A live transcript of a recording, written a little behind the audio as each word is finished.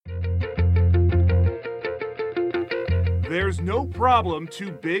There's no problem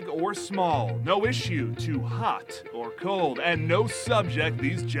too big or small, no issue too hot or cold, and no subject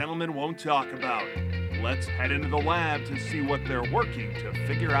these gentlemen won't talk about. Let's head into the lab to see what they're working to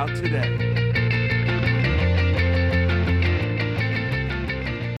figure out today.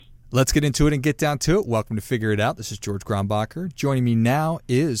 Let's get into it and get down to it. Welcome to Figure It Out. This is George Grombacher. Joining me now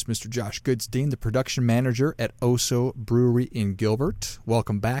is Mr. Josh Goodstein, the production manager at Oso Brewery in Gilbert.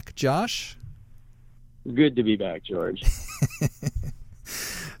 Welcome back, Josh. Good to be back, George.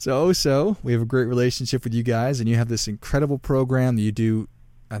 So Oso, we have a great relationship with you guys, and you have this incredible program that you do,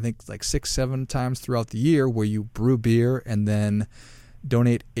 I think, like 6-7 times throughout the year, where you brew beer and then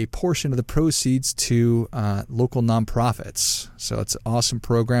donate a portion of the proceeds to local nonprofits. So it's an awesome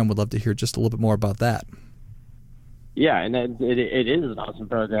program. Would love to hear just a little bit more about that. Yeah, and it is an awesome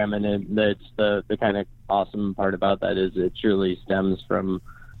program, and it's the kind of awesome part about that is it truly stems from,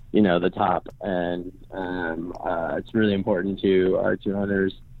 the top, and it's really important to our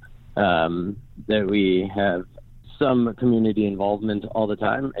 200ers that we have some community involvement all the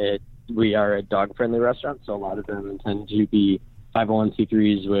time. We are a dog-friendly restaurant, so a lot of them tend to be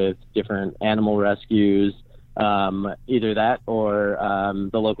 501c3s with different animal rescues. Either that or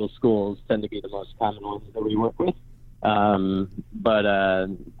the local schools tend to be the most common ones that we work with. But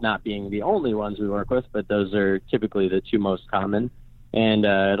not being the only ones we work with, but those are typically the two most common. And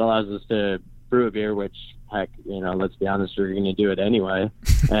it allows us to brew a beer, which, heck, let's be honest, we're going to do it anyway.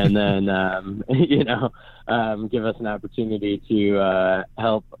 And then, give us an opportunity to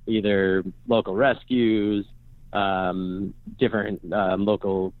help either local rescues, different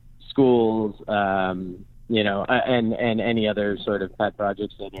local schools, and any other sort of pet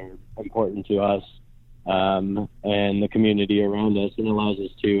projects that are important to us and the community around us, and allows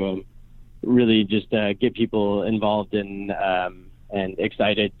us to really just get people involved in and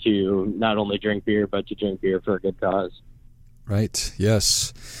excited to not only drink beer, but to drink beer for a good cause. Right.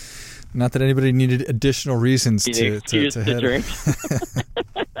 Yes. Not that anybody needed additional reasons to drink.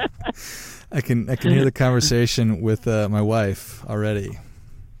 I can hear the conversation with my wife already.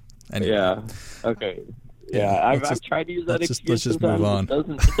 Anyway. Yeah. Okay. Yeah. I've tried to use that excuse. Let's just move on.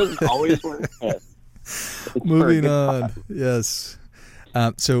 It doesn't always work. Moving on. Yes.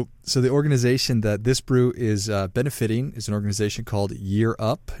 So the organization that this brew is benefiting is an organization called Year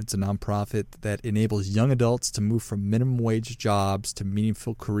Up. It's a nonprofit that enables young adults to move from minimum wage jobs to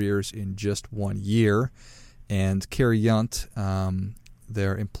meaningful careers in just 1 year. And Carrie Yunt,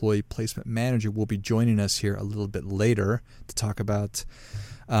 their employee placement manager, will be joining us here a little bit later to talk about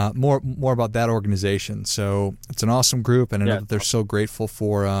more about that organization. So it's an awesome group, and I know that they're so grateful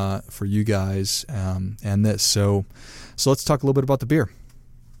for you guys and this. So let's talk a little bit about the beer.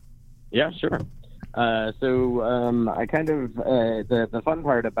 Yeah, sure. I kind of the fun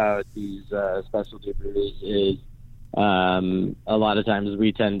part about these specialty breweries is a lot of times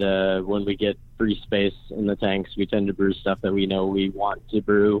we tend to, when we get free space in the tanks, we tend to brew stuff that we know we want to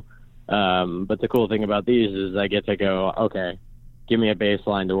brew. But the cool thing about these is I get to go, okay, give me a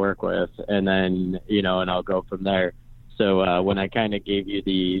baseline to work with, and then, and I'll go from there. So when I kind of gave you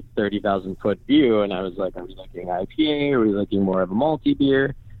the 30,000-foot view, and I was like, are we looking IPA? Are we looking more of a malty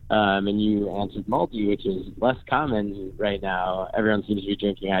beer? And you answered malty, which is less common right now. Everyone seems to be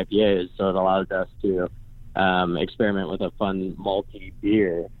drinking IPAs, so it allowed us to experiment with a fun malty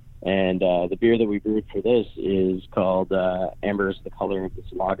beer. And the beer that we brewed for this is called Amber is the Color of This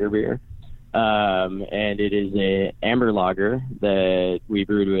Lager Beer. And it is a amber lager that we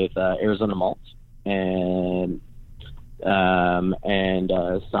brewed with Arizona malt and Saaz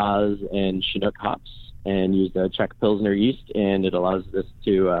and Chinook hops, and used a Czech Pilsner yeast, and it allows us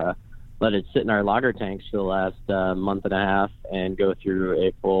to let it sit in our lager tanks for the last month and a half and go through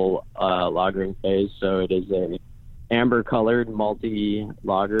a full lagering phase. So it is a amber-colored malty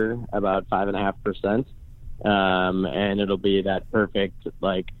lager, about 5.5%, and it'll be that perfect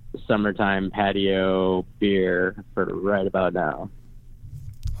summertime patio beer for right about now.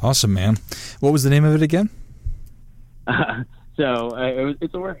 Awesome, man. What was the name of it again?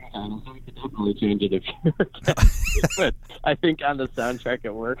 It's a working title, so we could definitely change it if you were but I think on the soundtrack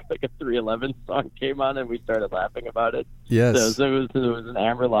at work, a 311 song came on and we started laughing about it. Yes. So it was an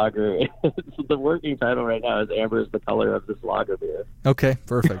amber lager. The working title right now is Amber is the Color of This Lager Beer. Okay,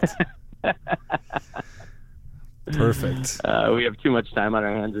 perfect. Perfect. We have too much time on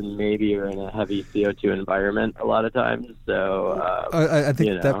our hands, and maybe we're in a heavy CO2 environment a lot of times. So I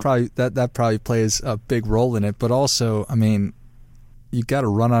think that probably plays a big role in it. But also, I mean, you got to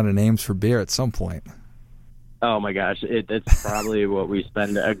run out of names for beer at some point. Oh my gosh, it's probably what we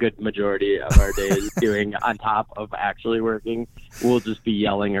spend a good majority of our days doing on top of actually working. We'll just be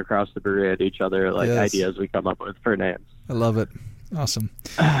yelling across the brewery at each other ideas we come up with for names. I love it. Awesome.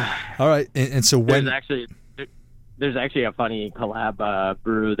 All right. And so when there's actually a funny collab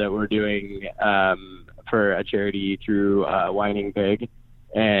brew that we're doing for a charity through Whining Pig,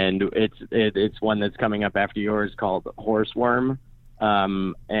 and it's one that's coming up after yours called Horseworm.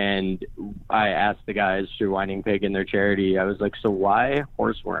 And I asked the guys through Whining Pig and their charity, I was like, so why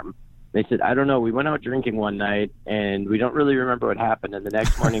Horseworm? They said, I don't know. We went out drinking one night and we don't really remember what happened. And the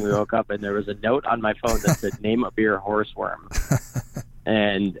next morning we woke up and there was a note on my phone that said, name a beer Horseworm.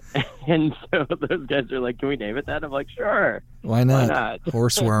 and so those guys are like, can we name it that? I'm like, sure. Why not?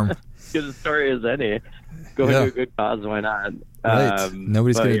 Horseworm. Good a story as any. Going to a good cause, why not? Right.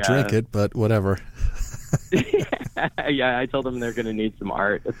 Nobody's going to drink it, but whatever. Yeah, I told them they're going to need some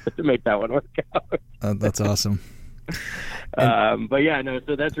art to make that one work out. That's awesome. But yeah, no,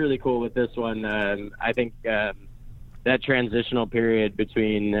 so that's really cool with this one. I think that transitional period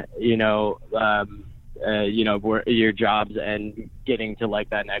between, your jobs and getting to like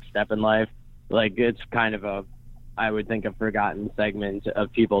that next step in life, like it's kind of I would think a forgotten segment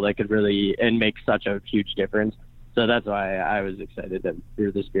of people that could really and make such a huge difference. So that's why I was excited to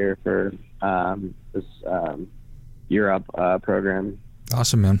brew this beer for this Europe program.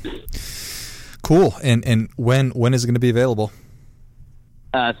 Awesome, man. Cool. And when is it going to be available?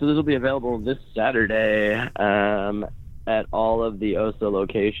 So this will be available this Saturday at all of the OSO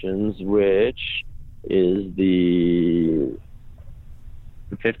locations, which is the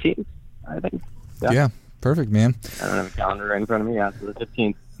 15th, I think. Yeah, perfect, man. I don't have a calendar right in front of me. Yeah, so the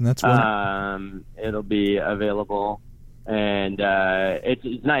 15th. And that's when it'll be available. And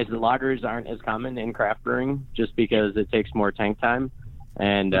it's nice. The lagers aren't as common in craft brewing just because it takes more tank time.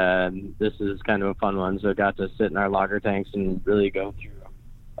 And this is kind of a fun one. So I got to sit in our lager tanks and really go through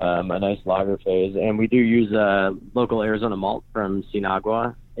a nice lager phase. And we do use local Arizona malt from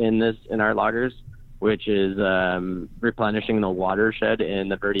Sinagua in our lagers, which is replenishing the watershed in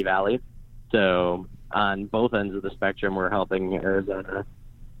the Verde Valley. So on both ends of the spectrum, we're helping Arizona,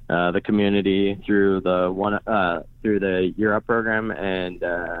 the community through the Europe program, and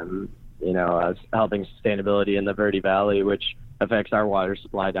helping sustainability in the Verde Valley, which affects our water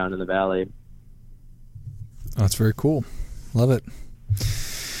supply down in the valley. That's very cool. Love it.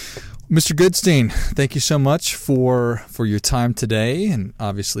 Mr. Goodstein, thank you so much for your time today, and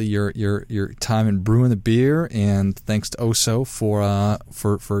obviously your time in brewing the beer, and thanks to OSO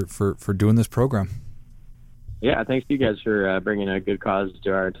for doing this program. Yeah, thanks to you guys for bringing a good cause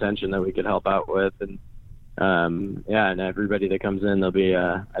to our attention that we could help out with, and and everybody that comes in, there'll be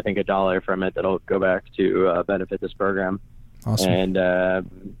I think $1 from it that'll go back to benefit this program. Awesome. And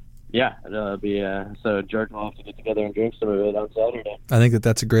it'll be so George will have to get together and drink some of it on Saturday. I think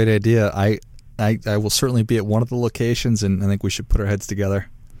that's a great idea. I will certainly be at one of the locations, and I think we should put our heads together.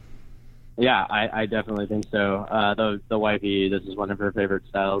 Yeah, I definitely think so. The wifey, this is one of her favorite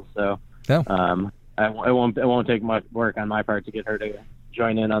styles, so yeah. It won't take much work on my part to get her to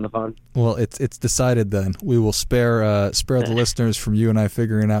join in on the phone. Well, it's decided then. We will spare the listeners from you and I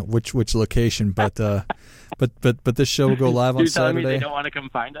figuring out which location, but this show will go live on Saturday. Me they don't want to come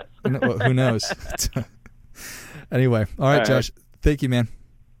find us. Who knows? Anyway, all right, Josh. Thank you, man.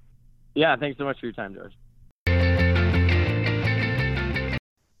 Yeah, thanks so much for your time, George.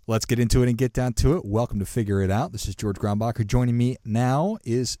 Let's get into it and get down to it. Welcome to Figure It Out. This is George Grombacher. Joining me now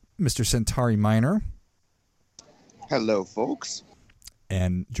is Mr. Centauri Minor. Hello, folks.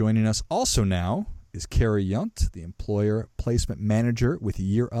 And joining us also now is Carrie Yunt, the Employer Placement Manager with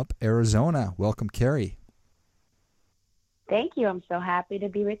Year Up Arizona. Welcome, Carrie. Thank you. I'm so happy to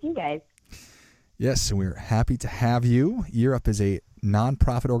be with you guys. Yes, and we're happy to have you. Year Up is a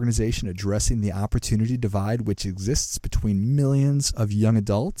nonprofit organization addressing the opportunity divide which exists between millions of young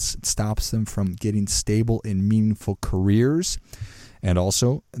adults. It stops them from getting stable and meaningful careers. And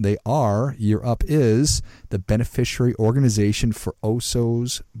also, Year Up is the beneficiary organization for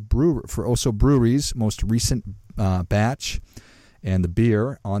OSO Brewery's most recent batch. And the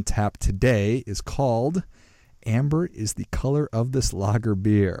beer on tap today is called Amber is the Color of This Lager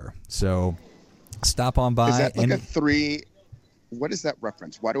Beer. So stop on by. Is that like a three? What is that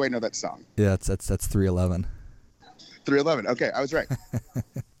reference? Why do I know that song? Yeah, that's 311. 311. Okay, I was right.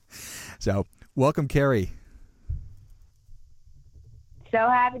 So welcome, Carrie. So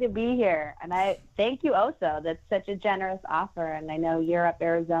happy to be here, and I thank you, OSO. That's such a generous offer, and I know Year Up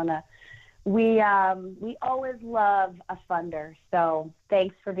Arizona. We always love a funder, so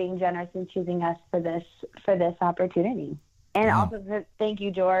thanks for being generous and choosing us for this opportunity. And also thank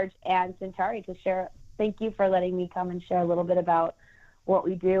you, George and Centauri, to share. Thank you for letting me come and share a little bit about what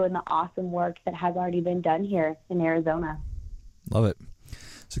we do and the awesome work that has already been done here in Arizona. Love it.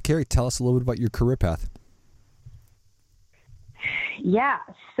 So, Carrie, tell us a little bit about your career path. Yeah,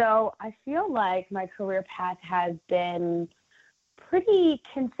 so I feel like my career path has been pretty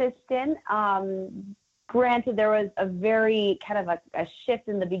consistent. Granted, there was a very kind of a shift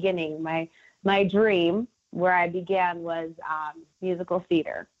in the beginning. My dream, where I began, was musical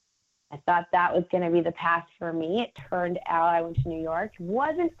theater. I thought that was going to be the path for me. It turned out I went to New York.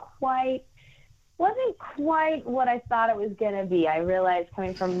 Wasn't quite what I thought it was going to be. I realized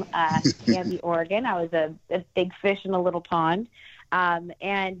coming from Canby, Oregon, I was a big fish in a little pond.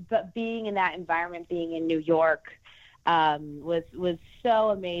 But being in that environment, being in New York, was so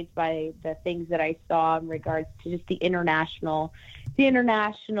amazed by the things that I saw in regards to just the international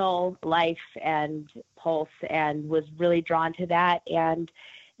life and pulse, and was really drawn to that, and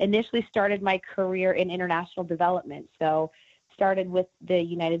initially started my career in international development. So started with the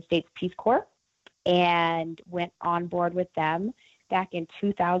United States Peace Corps and went on board with them back in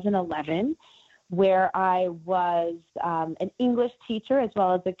 2011, where I was an English teacher as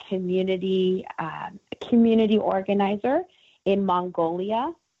well as a community organizer in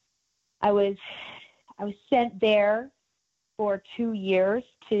Mongolia. I was sent there for 2 years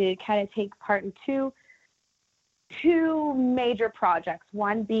to kind of take part in two major projects,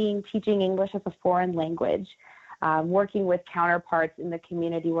 one being teaching English as a foreign language, working with counterparts in the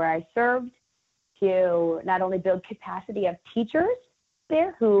community where I served to not only build capacity of teachers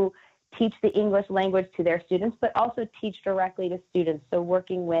there who teach the English language to their students, but also teach directly to students. So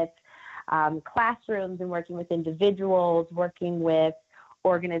working with classrooms and working with individuals, working with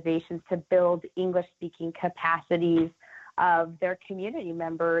organizations to build English-speaking capacities of their community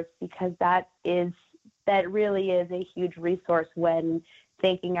members, because that really is a huge resource when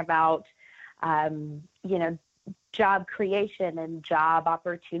thinking about, job creation and job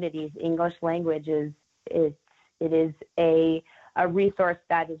opportunities. English language is a resource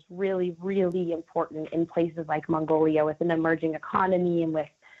that is really, really important in places like Mongolia with an emerging economy and with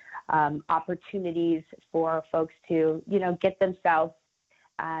opportunities for folks to, get themselves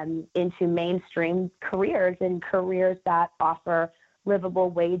into mainstream careers and careers that offer livable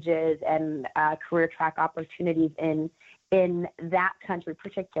wages and career track opportunities in that country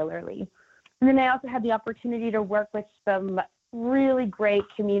particularly. And then I also had the opportunity to work with some really great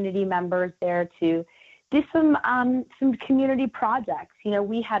community members there to do some community projects.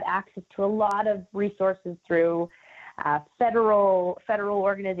 We had access to a lot of resources through federal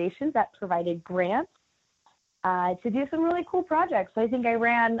organizations that provided grants to do some really cool projects. So I think I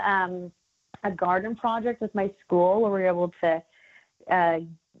ran a garden project with my school where we were able to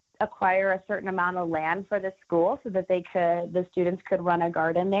acquire a certain amount of land for the school so that the students could run a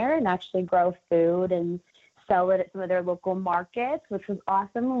garden there and actually grow food and sell it at some of their local markets, which was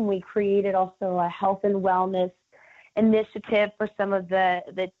awesome. And we created also a health and wellness initiative for some of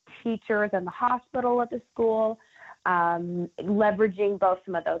the teachers and the hospital at the school, leveraging both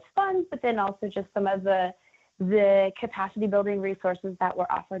some of those funds, but then also just some of the capacity building resources that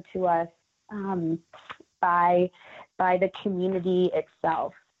were offered to us by the community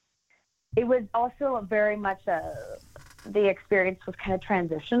itself. It was also very much the experience was kind of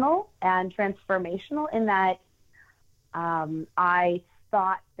transitional and transformational in that I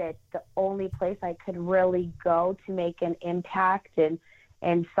thought that the only place I could really go to make an impact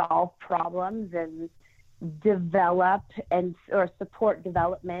and solve problems and develop or support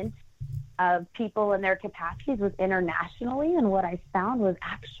development of people and their capacities was internationally. And what I found was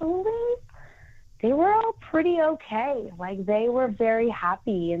actually they were all pretty okay. Like, they were very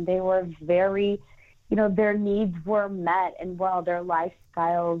happy and they were very, their needs were met. And while their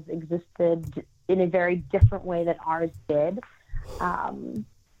lifestyles existed in a very different way than ours did,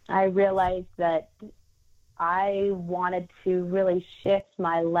 I realized that I wanted to really shift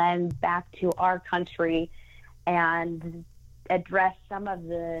my lens back to our country and address some of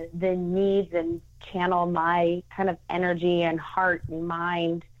the needs and channel my kind of energy and heart and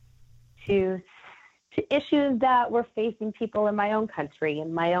mind to issues that were facing people in my own country,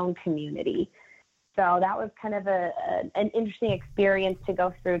 in my own community. So that was kind of an interesting experience to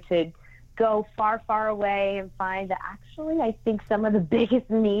go through, to go far, far away and find that actually I think some of the biggest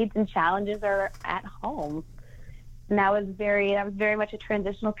needs and challenges are at home. And that was very much a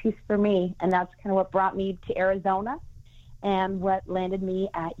transitional piece for me. And that's kind of what brought me to Arizona and what landed me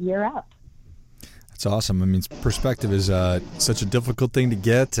at Year Up. That's awesome. I mean, perspective is such a difficult thing to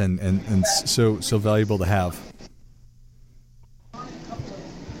get and so valuable to have.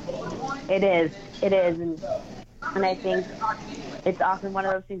 It is. And I think it's often one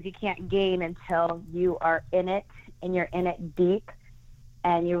of those things you can't gain until you are in it and you're in it deep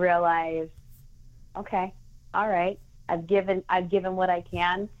and you realize, okay, all right, I've given what I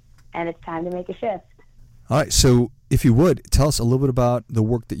can and it's time to make a shift. All right. So if you would, tell us a little bit about the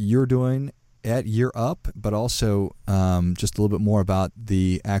work that you're doing at Year Up, but also just a little bit more about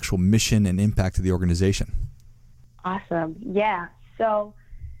the actual mission and impact of the organization. Awesome. Yeah. So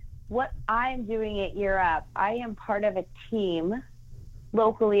what I'm doing at Year Up, I am part of a team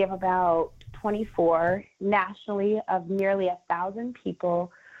locally of about 24, nationally of nearly 1,000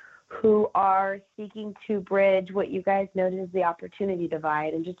 people who are seeking to bridge what you guys noted as the opportunity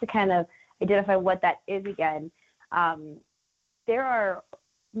divide. And just to kind of identify what that is again, there are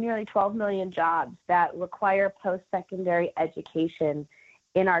nearly 12 million jobs that require post-secondary education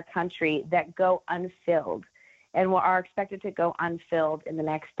in our country that go unfilled and are expected to go unfilled in the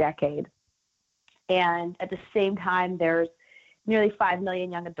next decade. And at the same time, there's nearly 5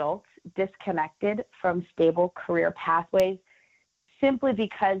 million young adults disconnected from stable career pathways simply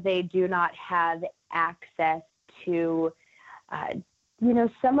because they do not have access to,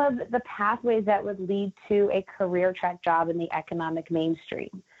 some of the pathways that would lead to a career track job in the economic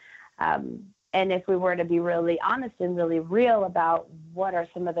mainstream. And if we were to be really honest and really real about what are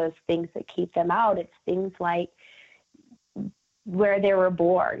some of those things that keep them out, it's things like where they were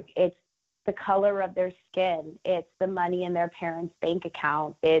born. It's the color of their skin. It's the money in their parents' bank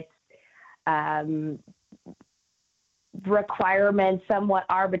account. It's requirements, somewhat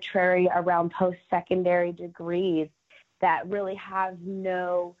arbitrary, around post-secondary degrees that really have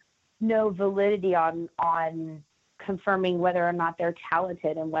no validity on confirming whether or not they're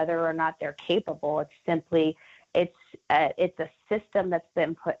talented and whether or not they're capable. It's simply it's a system that's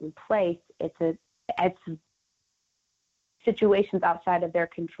been put in place. It's situations outside of their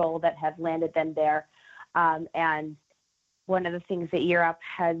control that have landed them there. And one of the things that Year Up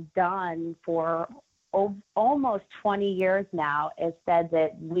has done for almost 20 years now is said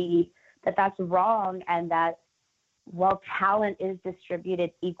that that's wrong, and that while talent is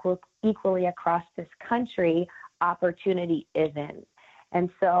distributed equally across this country, opportunity isn't. And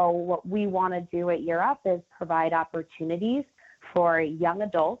so what we want to do at Year Up is provide opportunities for young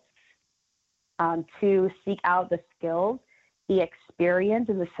adults to seek out the skills, the experience,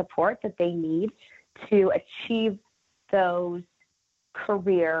 and the support that they need to achieve those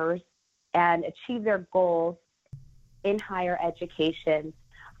careers and achieve their goals in higher education,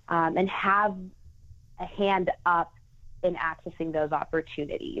 and have a hand up in accessing those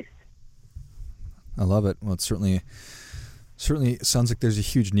opportunities. I love it. Well, it certainly sounds like there's a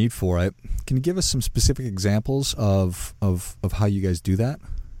huge need for it. Can you give us some specific examples of how you guys do that?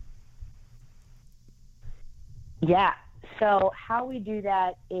 Yeah. So how we do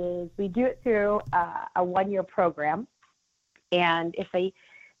that is we do it through a one-year program. And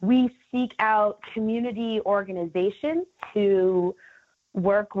we seek out community organizations to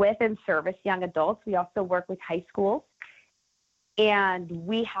work with and service young adults. We also work with high schools. And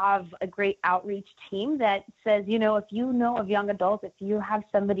we have a great outreach team that says, if you know of young adults, if you have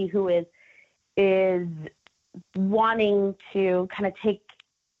somebody who is wanting to kind of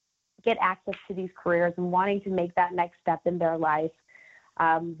get access to these careers and wanting to make that next step in their life,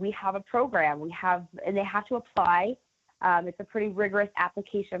 we have a program. And they have to apply. It's a pretty rigorous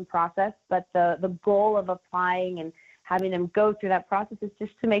application process, but the goal of applying and having them go through that process is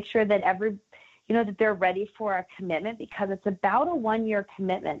just to make sure that that they're ready for a commitment, because it's about a one-year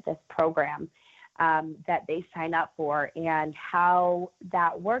commitment, this program, that they sign up for. And how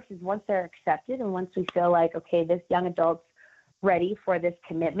that works is once they're accepted and once we feel like, okay, this young adult's ready for this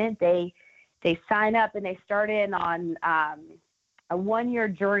commitment, they sign up and they start in on a one-year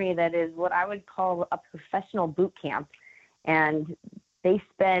journey that is what I would call a professional boot camp. And they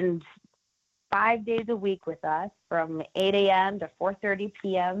spend 5 days a week with us from 8 a.m. to 4:30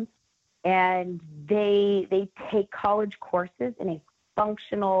 p.m. And they take college courses in a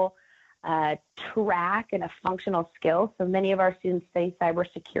functional track and a functional skill. So many of our students study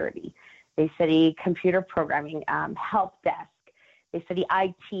cybersecurity. They study computer programming, help desk. They study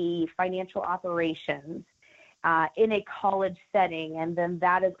IT, financial operations in a college setting. And then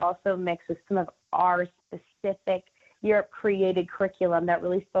that is also mixed with some of our specific Europe-created curriculum that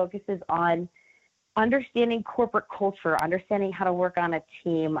really focuses on understanding corporate culture, understanding how to work on a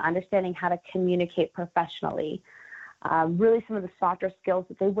team, understanding how to communicate professionally, really some of the softer skills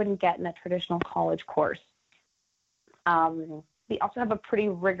that they wouldn't get in a traditional college course. We also have a pretty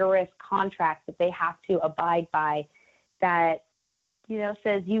rigorous contract that they have to abide by that,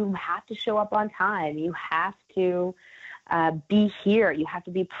 says you have to show up on time. You have to be here. You have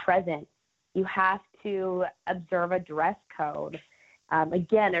to be present. You have to observe a dress code.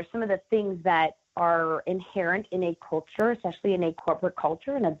 Again, there's some of the things that are inherent in a culture, especially in a corporate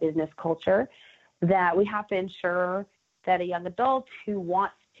culture and a business culture, that we have to ensure that a young adult who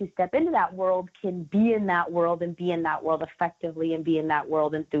wants to step into that world can be in that world and be in that world effectively and be in that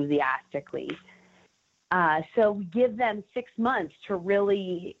world enthusiastically. So we give them 6 months to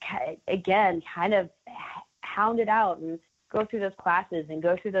really, again, kind of hound it out and go through those classes and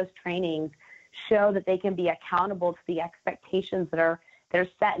go through those trainings, show that they can be accountable to the expectations that are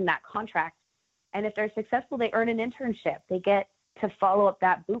set in that contract. And if they're successful, they earn an internship. They get to follow up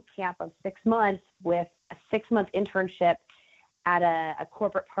that boot camp of 6 months with a 6-month internship at a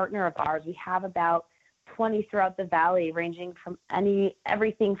corporate partner of ours. We have about 20 throughout the valley, ranging from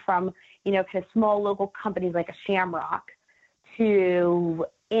everything from, kind of small local companies like a Shamrock to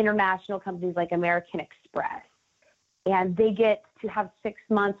international companies like American Express. And they get to have 6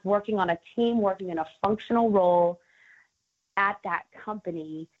 months working on a team, working in a functional role at that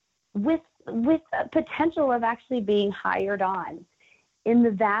company with a potential of actually being hired on. In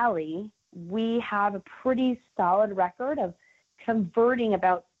the Valley, we have a pretty solid record of converting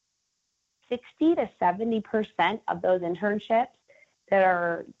about 60 to 70% of those internships that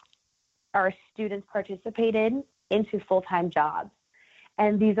our students participated into full-time jobs.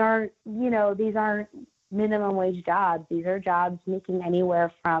 And these aren't minimum wage jobs. These are jobs making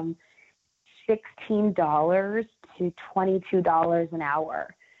anywhere from $16 to $22 an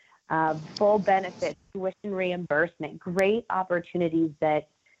hour. Full benefits, tuition reimbursement, great opportunities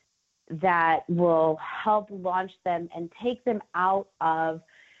that will help launch them and take them out of,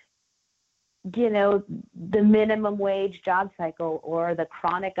 the minimum wage job cycle or the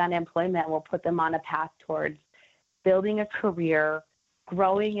chronic unemployment. Will put them on a path towards building a career,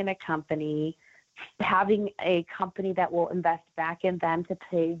 growing in a company, having a company that will invest back in them to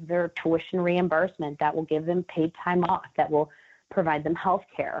pay their tuition reimbursement, that will give them paid time off, that will provide them health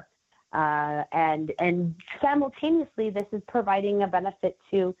care. And simultaneously, this is providing a benefit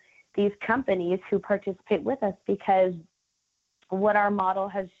to these companies who participate with us, because what our model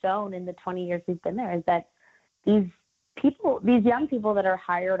has shown in the 20 years we've been there is that these young people that are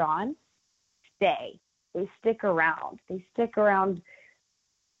hired on stay. They stick around. They stick around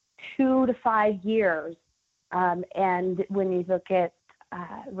 2 to 5 years. And when you look at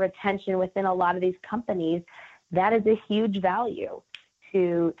retention within a lot of these companies, that is a huge value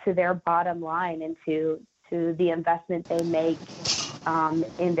to their bottom line and to the investment they make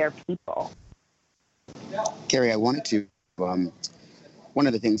in their people. Carrie, I wanted to, one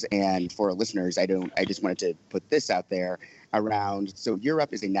of the things, and for our listeners, I just wanted to put this out there around, so Year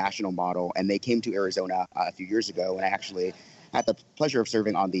Up is a national model, and they came to Arizona a few years ago, and I actually had the pleasure of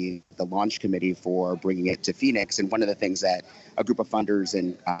serving on the launch committee for bringing it to Phoenix. And one of the things that a group of funders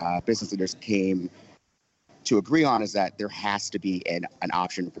and business leaders came to agree on is that there has to be an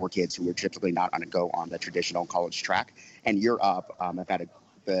option for kids who are typically not going to go on the traditional college track. And Year Up, I've had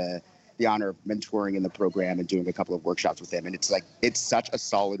the honor of mentoring in the program and doing a couple of workshops with them. And it's such a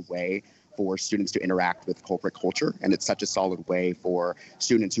solid way for students to interact with corporate culture. And it's such a solid way for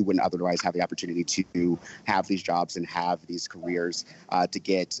students who wouldn't otherwise have the opportunity to have these jobs and have these careers to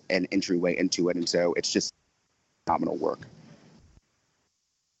get an entryway into it. And so it's just phenomenal work.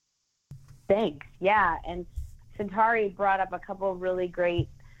 Thanks. Yeah. And Centauri brought up a couple of really great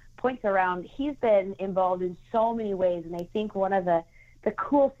points around. He's been involved in so many ways. And I think one of the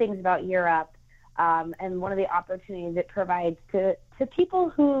cool things about Year Up and one of the opportunities it provides to people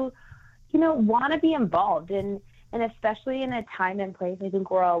who, want to be involved and especially in a time and place, I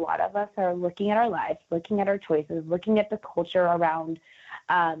think where a lot of us are looking at our lives, looking at our choices, looking at the culture around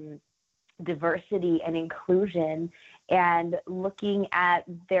diversity and inclusion, and looking at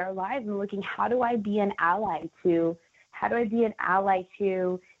their lives and looking, how do I be an ally to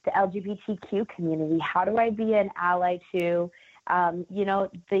the LGBTQ community? How do I be an ally to,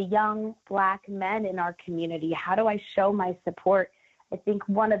 the young Black men in our community? How do I show my support? I think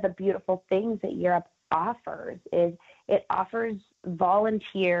one of the beautiful things that Year Up offers is it offers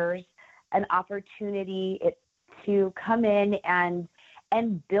volunteers an opportunity to come in and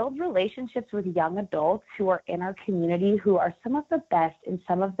build relationships with young adults who are in our community, who are some of the best and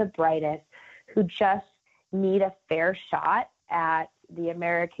some of the brightest, who just need a fair shot at the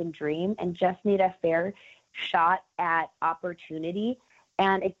American dream and just need a fair shot at opportunity.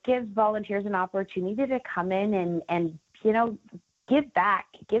 And it gives volunteers an opportunity to come in and give back,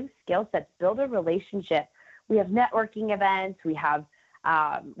 give skill sets, build a relationship. We have networking events. We have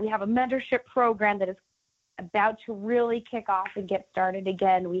a mentorship program that is about to really kick off and get started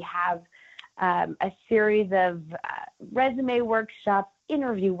again. We have a series of resume workshops,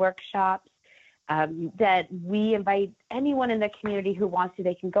 interview workshops that we invite anyone in the community who wants to.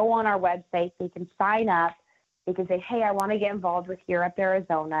 They can go on our website. They can sign up. They can say, hey, I want to get involved with Year Up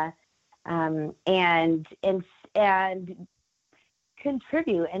Arizona, and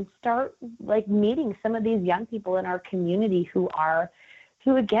contribute and start like meeting some of these young people in our community who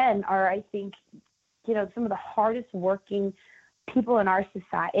again are, I think, some of the hardest working people in our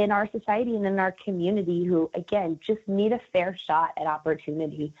society and in our community who, again, just need a fair shot at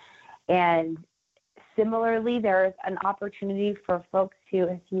opportunity. And similarly, there's an opportunity for folks who,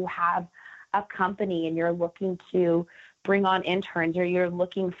 if you have a company and you're looking to bring on interns, or you're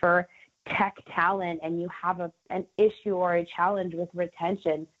looking for tech talent and you have an issue or a challenge with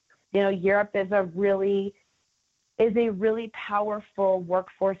retention, Year Up is a really powerful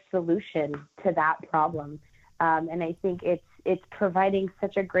workforce solution to that problem. And I think it's providing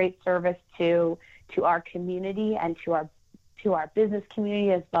such a great service to our community and to our business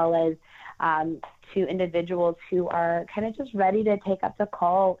community, as well as to individuals who are kind of just ready to take up the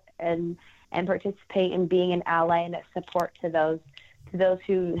call and participate in being an ally and a support to those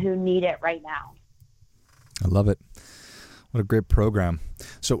who need it right now. I love it. What a great program.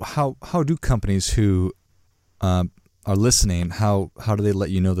 So how do companies who are listening, how do they let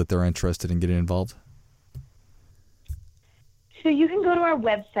you know that they're interested in getting involved? So you can go to our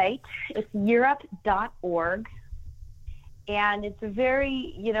website. It's yearup.org. And it's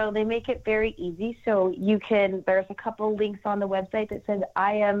very, they make it very easy. So there's a couple links on the website that says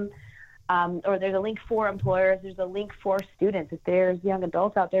or there's a link for employers. There's a link for students. If there's young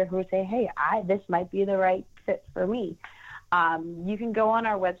adults out there who say, hey, this might be the right fit for me. You can go on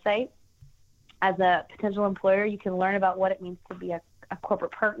our website as a potential employer. You can learn about what it means to be a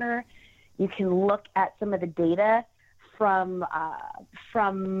corporate partner. You can look at some of the data from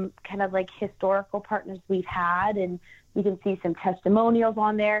kind of like historical partners we've had, and you can see some testimonials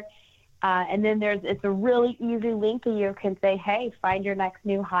on there. And then it's a really easy link, and you can say, hey, find your next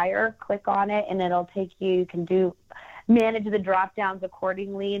new hire, click on it, and it'll take you can manage the drop downs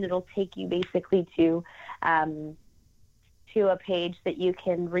accordingly, and it'll take you basically to a page that you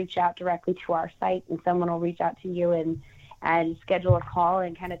can reach out directly to our site, and someone will reach out to you and schedule a call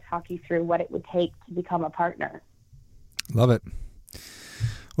and kind of talk you through what it would take to become a partner. Love it.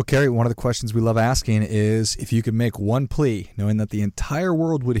 Well, Carrie, one of the questions we love asking is, if you could make one plea, knowing that the entire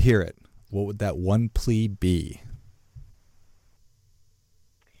world would hear it, what would that one plea be?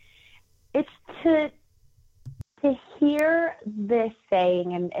 It's to hear this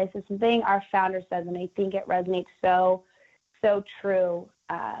saying, and it's something our founder says, and I think it resonates so true,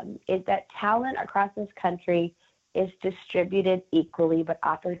 is that talent across this country is distributed equally, but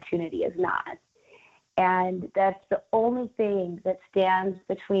opportunity is not. And that's the only thing that stands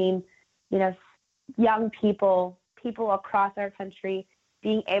between, young people across our country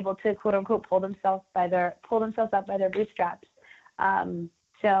being able to, quote unquote, pull themselves up by their bootstraps.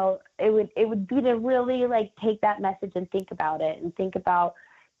 So it would be to really like take that message and think about it, and think about,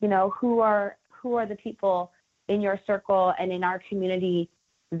 who are the people in your circle and in our community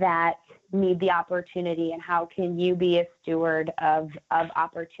that need the opportunity, and how can you be a steward of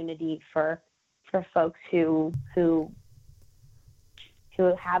opportunity for folks who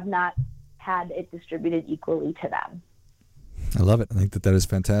have not had it distributed equally to them. I love it. I think that is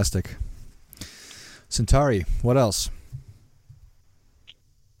fantastic. Centauri, what else?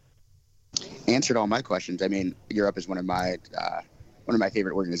 Answered all my questions. I mean, Year Up is one of my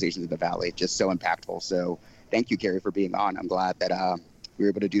favorite organizations in the Valley. Just so impactful. So thank you, Carrie, for being on. I'm glad that we were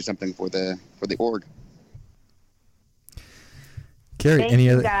able to do something for the org. Carrie, Thank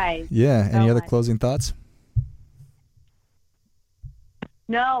you guys. Yeah, so any other much. closing thoughts?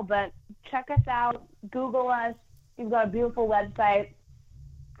 No, but check us out. Google us. We've got a beautiful website.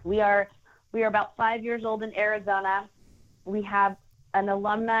 We are about 5 years old in Arizona. We have an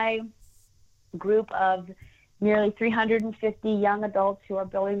alumni group of nearly 350 young adults who are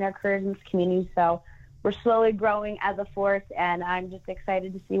building their careers in this community. So we're slowly growing as a force, and I'm just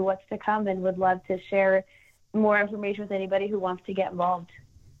excited to see what's to come, and would love to share more information with anybody who wants to get involved.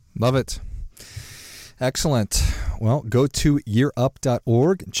 Love it. Excellent. Well, go to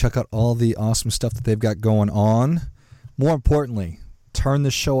yearup.org and check out all the awesome stuff that they've got going on. More importantly, turn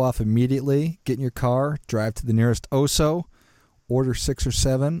the show off immediately. Get in your car, drive to the nearest Oso, order 6 or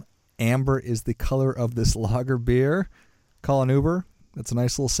 7. Amber is the color of this lager beer. Call an Uber. That's a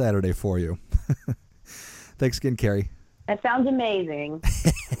nice little Saturday for you. Thanks again, Carrie. That sounds amazing.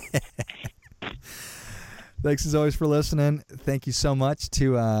 Thanks as always for listening. Thank you so much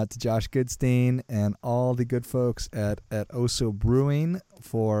to Josh Goodstein and all the good folks at Oso Brewing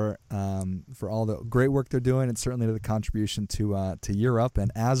for all the great work they're doing, and certainly to the contribution to Year Up.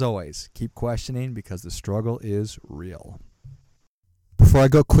 And as always, keep questioning, because the struggle is real. Before I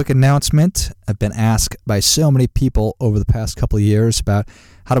go, quick announcement. I've been asked by so many people over the past couple of years about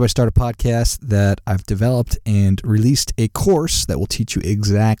How do I start a podcast, that I've developed and released a course that will teach you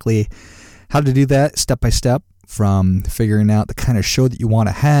exactly how to do that step by step, from figuring out the kind of show that you want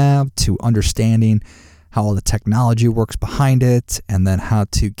to have to understanding how all the technology works behind it, and then how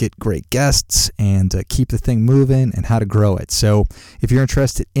to get great guests and keep the thing moving and how to grow it. So if you're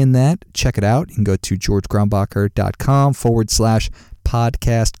interested in that, check it out. You can go to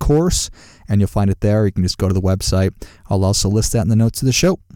georgegrumbacher.com/podcast course, and you'll find it there. You can just go to the website. I'll also list that in the notes of the show.